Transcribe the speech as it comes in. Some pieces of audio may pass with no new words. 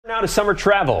Now to summer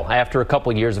travel. After a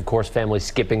couple years, of course, families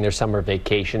skipping their summer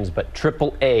vacations, but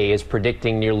AAA is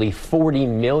predicting nearly 40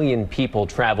 million people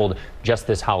traveled just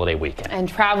this holiday weekend. And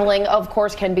traveling, of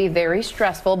course, can be very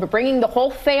stressful, but bringing the whole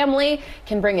family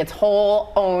can bring its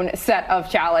whole own set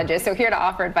of challenges. So here to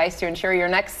offer advice to ensure your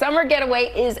next summer getaway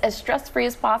is as stress-free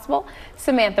as possible,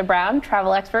 Samantha Brown,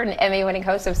 travel expert and Emmy-winning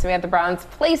host of Samantha Brown's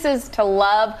Places to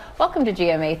Love. Welcome to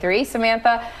GMA3,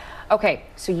 Samantha. Okay,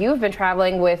 so you've been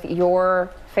traveling with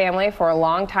your family for a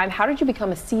long time. How did you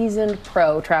become a seasoned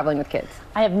pro traveling with kids?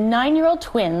 I have 9-year-old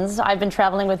twins. I've been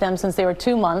traveling with them since they were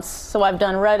 2 months. So I've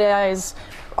done red eyes,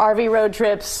 RV road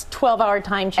trips, 12-hour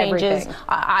time changes.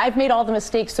 I've made all the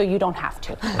mistakes so you don't have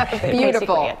to.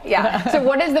 Beautiful. Yeah. So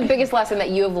what is the biggest lesson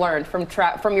that you have learned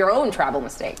from your own travel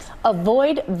mistakes?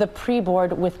 Avoid the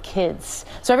pre-board with kids.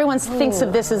 So everyone thinks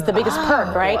of this as the biggest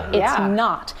perk, right? It's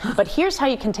not. But here's how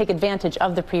you can take advantage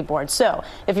of the pre-board. So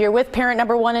if you're with parent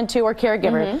number 1 and 2 or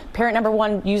caregiver, parent number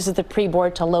 1 uses the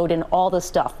pre-board to load in all the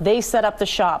stuff. They set up the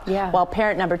shop. While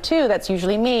parent number 2, that's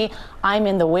usually me, I'm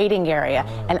in the waiting area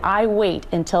and I wait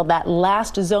until that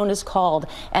last zone is called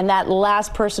and that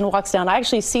last person walks down. I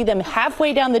actually see them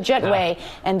halfway down the jetway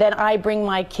and then I bring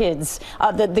my kids.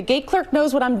 The gate clerk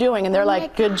knows what I'm doing and they're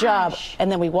like, good job.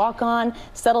 And then we walk on,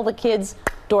 settle the kids,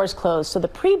 doors closed. So the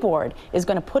pre-board is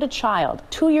going to put a child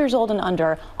 2 years old and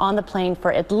under on the plane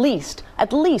for at least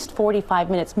 45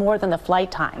 minutes more than the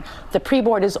flight time. The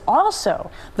pre-board is also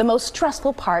the most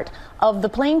stressful part of the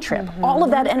plane trip. All of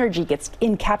that energy gets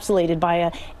encapsulated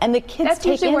by and the kids That's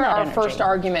take usually in where that our energy. first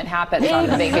argument happens on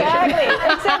the vacation.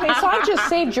 Exactly. So I've just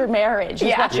saved your marriage,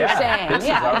 is what you're saying. This is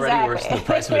already worse than the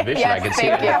price of admission. I can see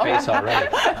it in your face already.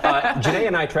 Janae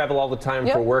and I travel all the time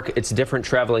for work. It's different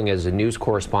traveling as a news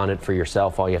correspondent for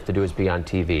yourself. All you have to do is be on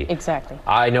TV. Exactly.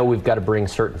 I know we've got to bring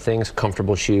certain things,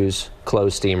 comfortable shoes,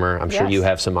 clothes steamer. I'm sure you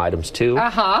have some items too.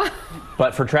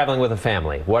 But for traveling with a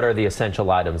family, what are the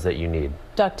essential items that you need?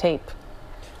 Duct tape.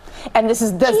 And this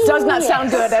does not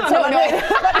sound good. That's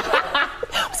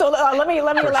So let me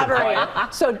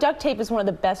elaborate. So duct tape is one of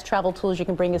the best travel tools you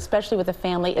can bring, especially with a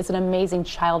family. It's an amazing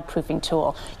child-proofing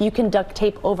tool. You can duct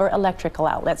tape over electrical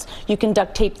outlets. You can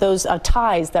duct tape those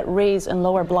ties that raise and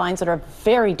lower blinds that are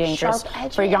very dangerous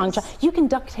for a young child. You can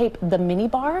duct tape the mini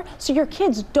bar so your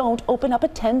kids don't open up a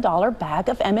 $10 bag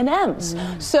of M&Ms.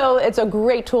 So it's a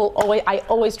great tool. I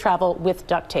always travel with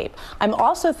duct tape. I'm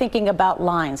also thinking about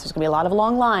lines. There's going to be a lot of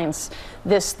long lines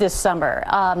this summer.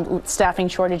 Staffing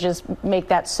shortages make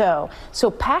that so.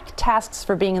 So pack tasks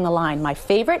for being in the line. My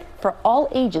favorite for all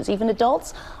ages, even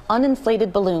adults,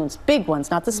 uninflated balloons. Big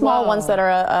ones, not the small ones that are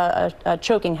a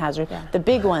choking hazard. The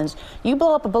big ones. You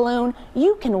blow up a balloon,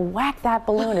 you can whack that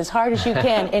balloon as hard as you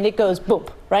can and it goes boom,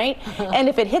 right? And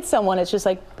if it hits someone, it's just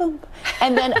like boom.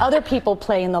 And then other people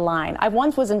play in the line. I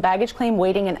once was in baggage claim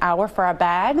waiting an hour for our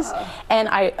bags and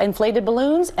I inflated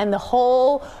balloons and the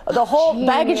whole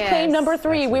baggage claim number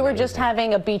 3, we were just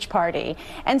having a beach party.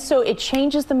 And so it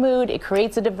changes the mood, it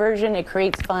creates a diversion, it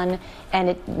creates fun, and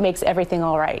it makes everything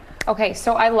all right. Okay,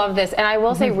 so I love this, and I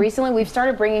will say recently we've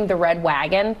started bringing the red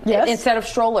wagon instead of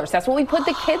strollers. That's what we put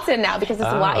the kids in now because it's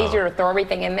a lot easier to throw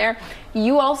everything in there.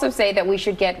 You also say that we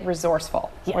should get resourceful.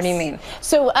 What do you mean?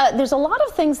 So there's a lot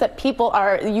of things that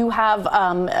you have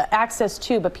access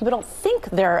to, but people don't think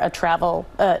they're a travel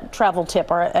tip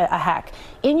or a hack.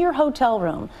 In your hotel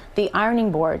room, the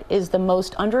ironing board is the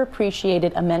most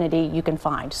underappreciated amenity you can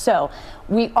find. So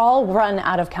we all run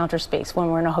out of counter space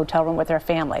when we're in a hotel room with our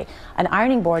family. An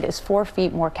ironing board is 4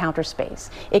 feet more counter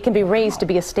space. It can be raised to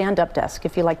be a stand-up desk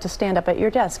if you like to stand up at your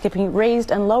desk. It can be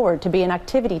raised and lowered to be an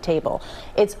activity table.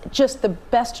 It's just the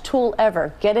best tool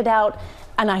ever. Get it out.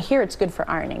 And I hear it's good for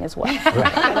ironing as well.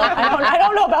 I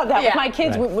don't know about that. With my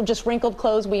kids, we just wrinkled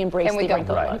clothes. We embrace the wrinkled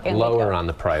look. Lower on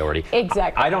the priority.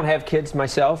 Exactly. I don't have kids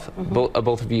myself.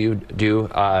 Both of you do.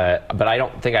 But I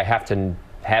don't think I have to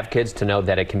have kids to know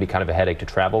that it can be kind of a headache to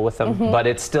travel with them. But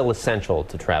it's still essential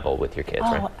to travel with your kids,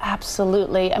 right? Oh,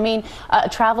 absolutely. I mean,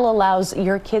 travel allows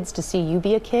your kids to see you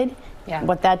be a kid.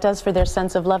 What that does for their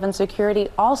sense of love and security.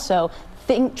 Also,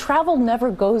 travel never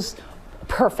goes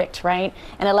perfect, right?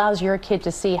 And allows your kid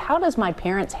to see, how does my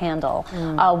parents handle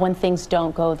when things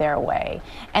don't go their way?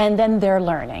 And then they're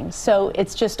learning. So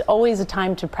it's just always a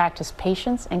time to practice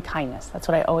patience and kindness. That's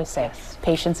what I always say,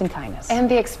 patience and kindness. And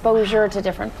the exposure to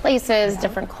different places,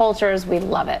 different cultures, we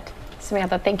love it.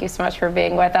 Samantha, thank you so much for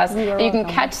being with us. You can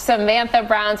catch Samantha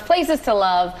Brown's Places to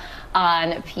Love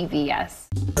on PBS.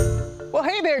 Well,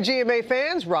 hey there, GMA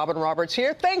fans. Robin Roberts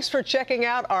here. Thanks for checking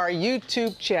out our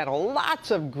YouTube channel.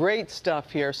 Lots of great stuff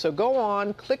here. So go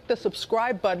on, click the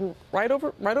subscribe button right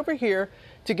over here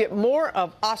to get more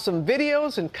of awesome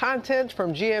videos and content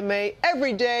from GMA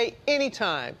every day,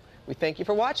 anytime. We thank you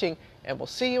for watching, and we'll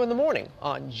see you in the morning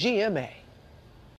on GMA.